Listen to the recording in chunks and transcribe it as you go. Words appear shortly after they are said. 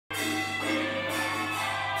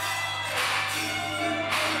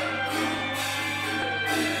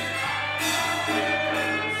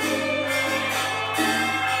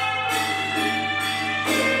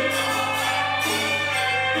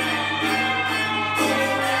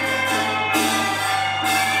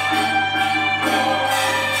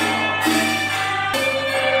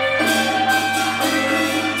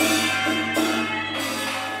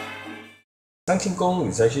Qing Gong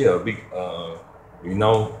is actually a big,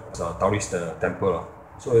 renowned Taoist temple.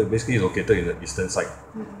 So it's basically located in the eastern side.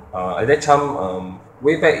 At that time,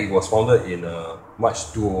 way back it was founded in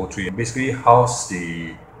March 2003. Basically housed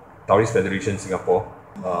the Taoist Federation Singapore,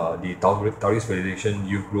 the Taoist Federation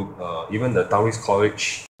Youth Group, even the Taoist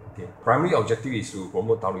College. Okay. Primary objective is to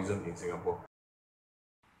promote Taoism in Singapore.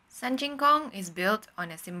 San Qing Gong is built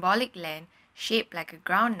on a symbolic land shaped like a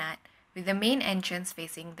groundnut, with the main entrance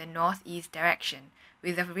facing the northeast direction,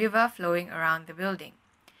 with a river flowing around the building.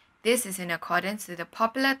 This is in accordance with the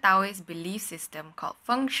popular Taoist belief system called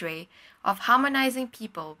Feng Shui of harmonizing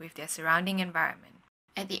people with their surrounding environment.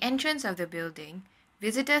 At the entrance of the building,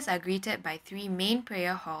 visitors are greeted by 3 main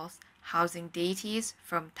prayer halls housing deities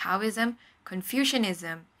from Taoism,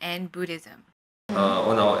 Confucianism, and Buddhism.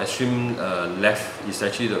 On our extreme left is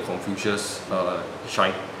actually the Confucius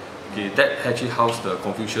shrine. Okay, that actually houses the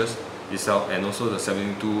Confucius itself and also the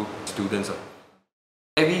 72 students.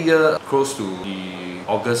 Every year, close to the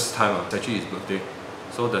August time, it's actually his birthday.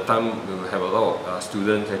 So the time we will have a lot of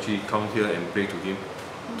students actually come here and pray to him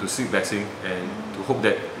to seek blessing and to hope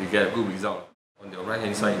that we get a good result. On the right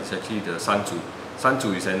hand side is actually the Sanzu.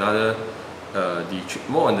 Sanzu is another,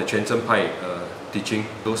 more on the Quan Zhen Pai teaching,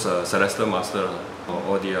 those celestial masters,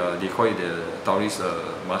 or they call it the Taoist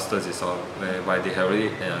masters itself, whereby they have already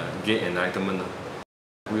gained enlightenment.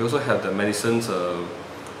 We also have the medicines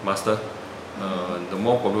master. The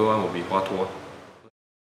more popular one will be Hua Tuo.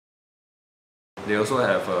 They also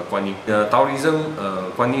have Guan Yin. Taoism,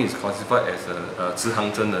 Guan Yin is classified as a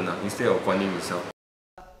Zhihang Zhenren instead of Guan Yin itself.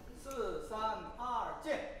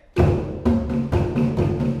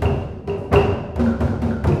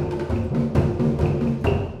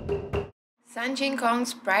 San Qing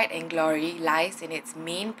Gong's pride and glory lies in its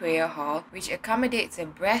main prayer hall, which accommodates a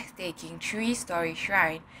breathtaking 3-story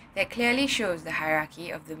shrine that clearly shows the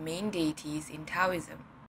hierarchy of the main deities in Taoism.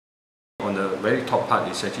 On the very top part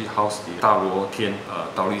is actually housed the Da Luo Tian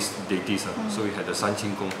Taoist deities. So we had the San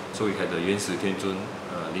Qing Gong, so we had the Yuan Shi Tian Zun,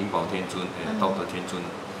 Ling Bao Tian Zun, and Dao De Tian Zun.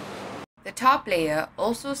 The top layer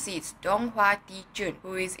also seats Dong Hua Di Jun,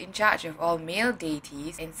 who is in charge of all male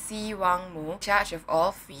deities, and Si Wang Mu, in charge of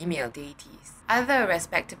all female deities. Other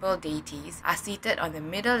respectable deities are seated on the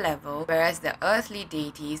middle level, whereas the earthly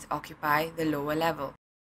deities occupy the lower level.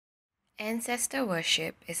 Ancestor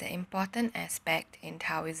worship is an important aspect in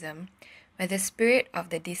Taoism, where the spirit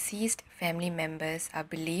of the deceased family members are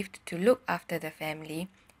believed to look after the family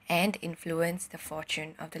and influence the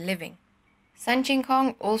fortune of the living. San Qing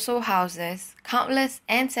Gong also houses countless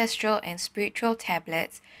ancestral and spiritual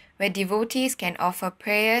tablets where devotees can offer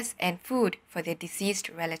prayers and food for their deceased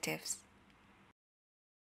relatives.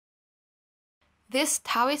 This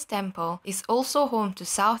Taoist temple is also home to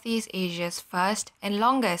Southeast Asia's first and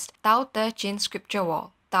longest Tao Te Ching scripture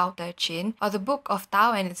wall. Tao Te Ching, or the Book of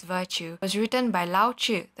Tao and its Virtue, was written by Lao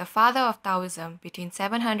Tzu, the father of Taoism, between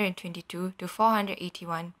 722 to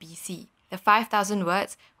 481 BC. The 5,000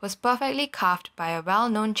 words was perfectly carved by a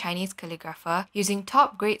well-known Chinese calligrapher using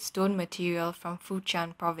top-grade stone material from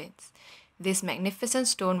Fujian province. This magnificent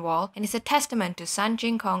stone wall is a testament to San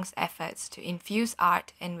Qing Gong's efforts to infuse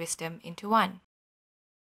art and wisdom into one.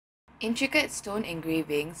 Intricate stone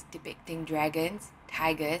engravings depicting dragons,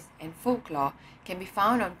 tigers, and folklore can be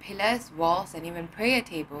found on pillars, walls, and even prayer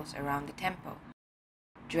tables around the temple.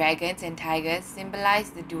 Dragons and tigers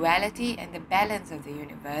symbolize the duality and the balance of the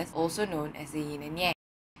universe, also known as the yin and yang.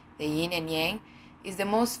 The yin and yang is the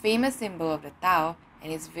most famous symbol of the Tao,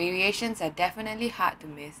 and its variations are definitely hard to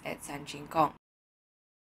miss at San Qing Gong.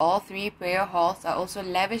 All 3 prayer halls are also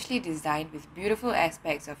lavishly designed with beautiful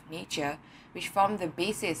aspects of nature, which form the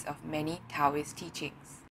basis of many Taoist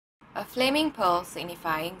teachings. A flaming pearl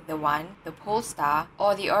signifying the One, the pole star,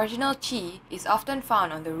 or the original Qi is often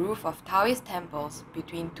found on the roof of Taoist temples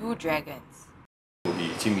between 2 dragons. It will be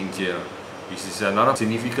Qing Jie, which is another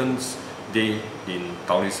significant day in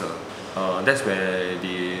Taoism. That's where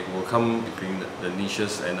they will come between the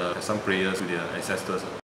niches and some prayers to their ancestors.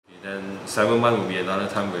 Then 7 months will be another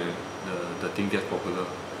time where the thing gets popular.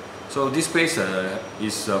 So this place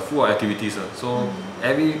is full of activities. So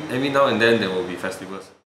every now and then there will be festivals.